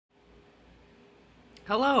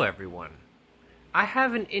Hello, everyone. I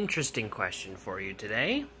have an interesting question for you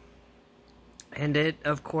today, and it,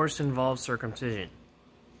 of course, involves circumcision.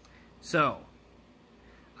 So,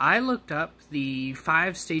 I looked up the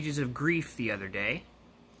 5 stages of grief the other day,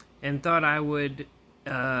 and thought I would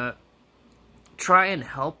try and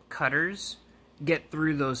help cutters get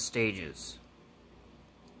through those stages.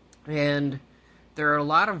 And there are a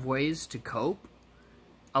lot of ways to cope,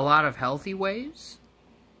 a lot of healthy ways,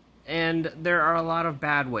 and there are a lot of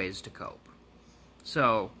bad ways to cope.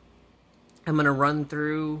 So, I'm going to run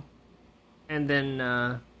through and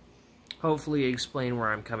then hopefully explain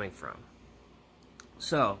where I'm coming from.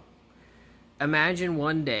 So, imagine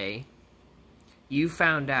one day you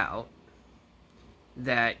found out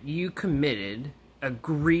that you committed a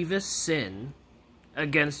grievous sin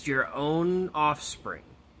against your own offspring.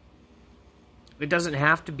 It doesn't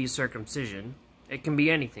have to be circumcision. It can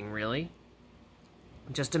be anything, really.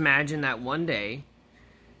 Just imagine that one day,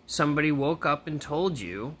 somebody woke up and told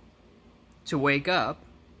you to wake up,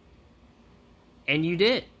 and you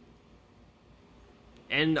did.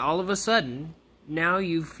 And all of a sudden, now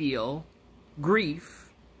you feel grief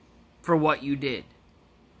for what you did.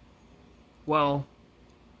 Well,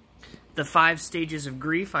 the 5 stages of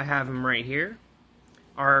grief, I have them right here,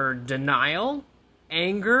 are denial,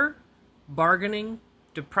 anger, bargaining,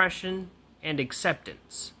 depression, and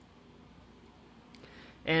acceptance.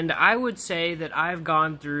 And I would say that I've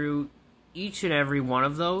gone through each and every one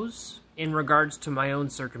of those in regards to my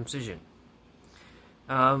own circumcision.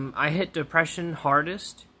 I hit depression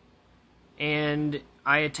hardest, and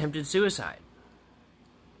I attempted suicide.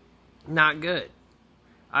 Not good.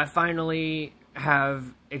 I finally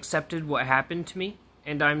have accepted what happened to me,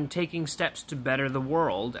 and I'm taking steps to better the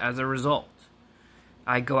world as a result.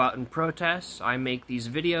 I go out and protest, I make these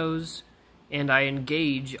videos, and I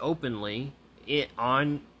engage openly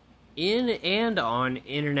on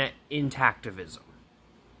internet intactivism.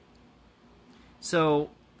 So,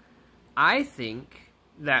 I think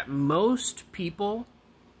that most people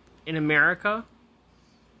in America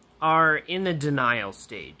are in the denial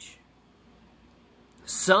stage.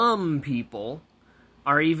 Some people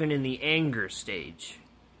are even in the anger stage.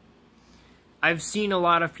 I've seen a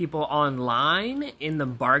lot of people online in the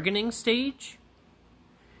bargaining stage,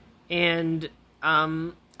 and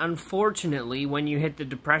unfortunately, when you hit the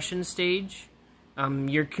depression stage,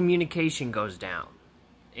 your communication goes down.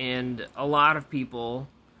 And a lot of people,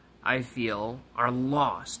 I feel, are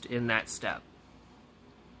lost in that step.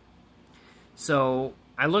 So,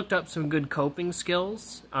 I looked up some good coping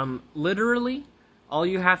skills. Literally, all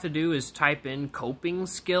you have to do is type in coping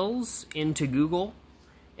skills into Google,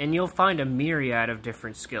 and you'll find a myriad of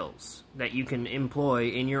different skills that you can employ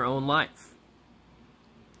in your own life.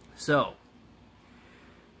 So,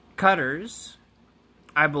 cutters,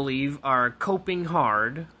 I believe, are coping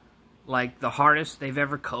hard, like the hardest they've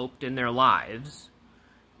ever coped in their lives,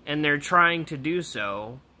 and they're trying to do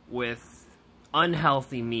so with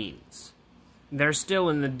unhealthy means. They're still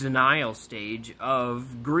in the denial stage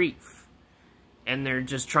of grief, and they're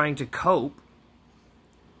just trying to cope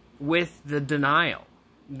with the denial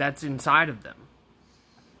that's inside of them.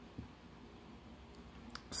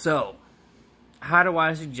 So, how do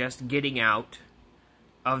I suggest getting out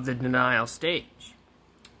of the denial stage?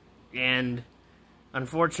 And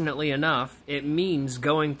unfortunately enough, it means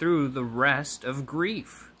going through the rest of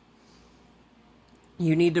grief.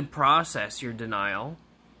 You need to process your denial.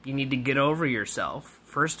 You need to get over yourself.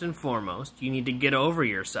 First and foremost, you need to get over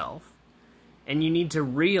yourself. And you need to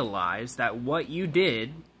realize that what you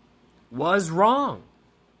did was wrong,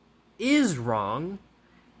 is wrong,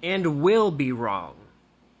 and will be wrong.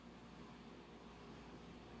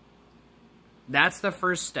 That's the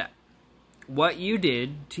first step. What you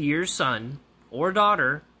did to your son or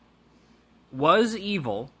daughter was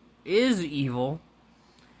evil, is evil,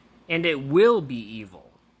 and it will be evil.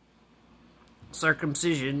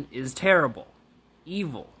 Circumcision is terrible,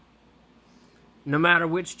 evil, no matter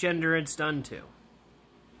which gender it's done to,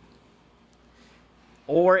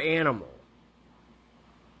 or animal.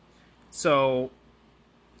 So,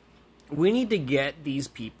 we need to get these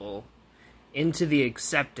people into the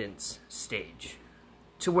acceptance stage,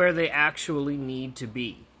 to where they actually need to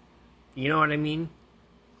be. You know what I mean?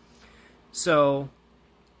 So,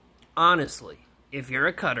 honestly, if you're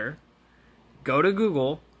a cutter, go to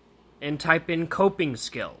Google and type in coping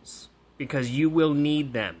skills, because you will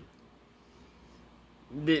need them.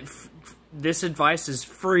 This advice is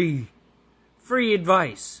free. Free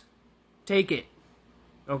advice. Take it.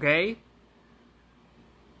 Okay?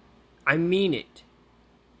 I mean it.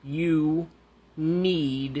 You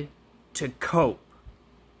need to cope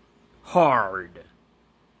hard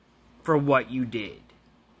for what you did.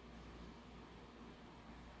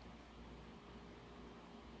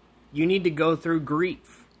 You need to go through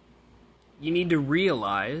grief. You need to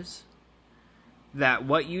realize that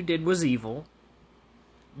what you did was evil.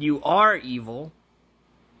 You are evil.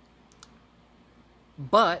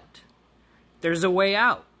 But there's a way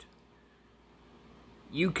out.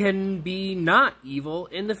 You can be not evil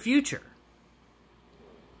in the future.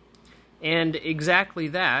 And exactly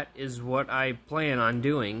that is what I plan on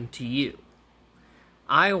doing to you.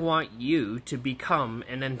 I want you to become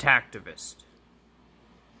an intactivist.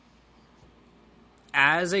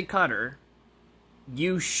 As a cutter,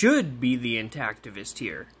 you should be the intactivist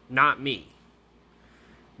here, not me.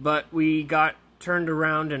 But we got turned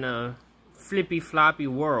around in a flippy-floppy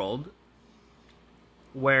world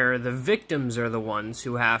where the victims are the ones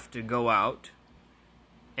who have to go out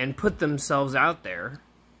and put themselves out there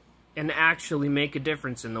and actually make a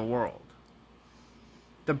difference in the world.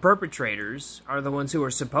 The perpetrators are the ones who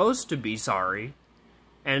are supposed to be sorry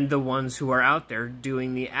and the ones who are out there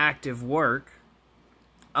doing the active work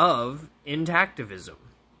of intactivism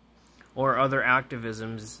or other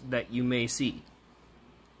activisms that you may see.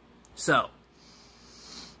 So,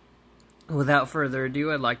 without further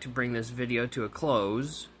ado, I'd like to bring this video to a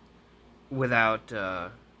close without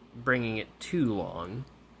bringing it too long.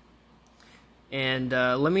 And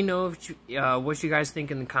let me know if what you guys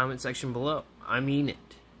think in the comment section below. I mean it.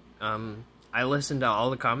 I listen to all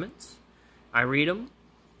the comments. I read them.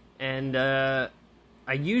 And I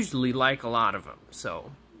usually like a lot of them.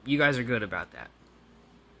 So, you guys are good about that.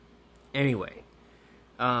 Anyway.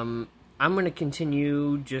 I'm going to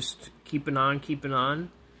continue just keeping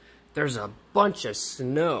on. There's a bunch of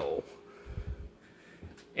snow.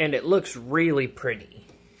 And it looks really pretty.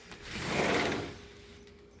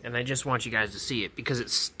 And I just want you guys to see it because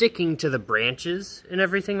it's sticking to the branches and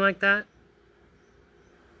everything like that.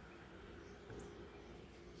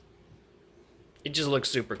 It just looks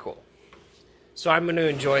super cool. So I'm going to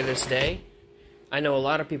enjoy this day. I know a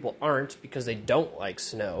lot of people aren't because they don't like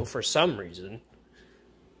snow for some reason.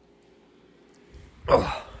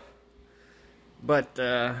 Ugh. But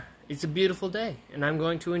it's a beautiful day and I'm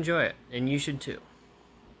going to enjoy it. And you should too.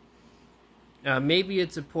 Maybe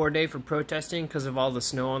it's a poor day for protesting because of all the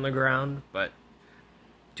snow on the ground, but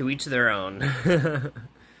to each their own.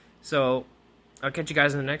 So, I'll catch you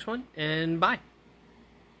guys in the next one, and bye.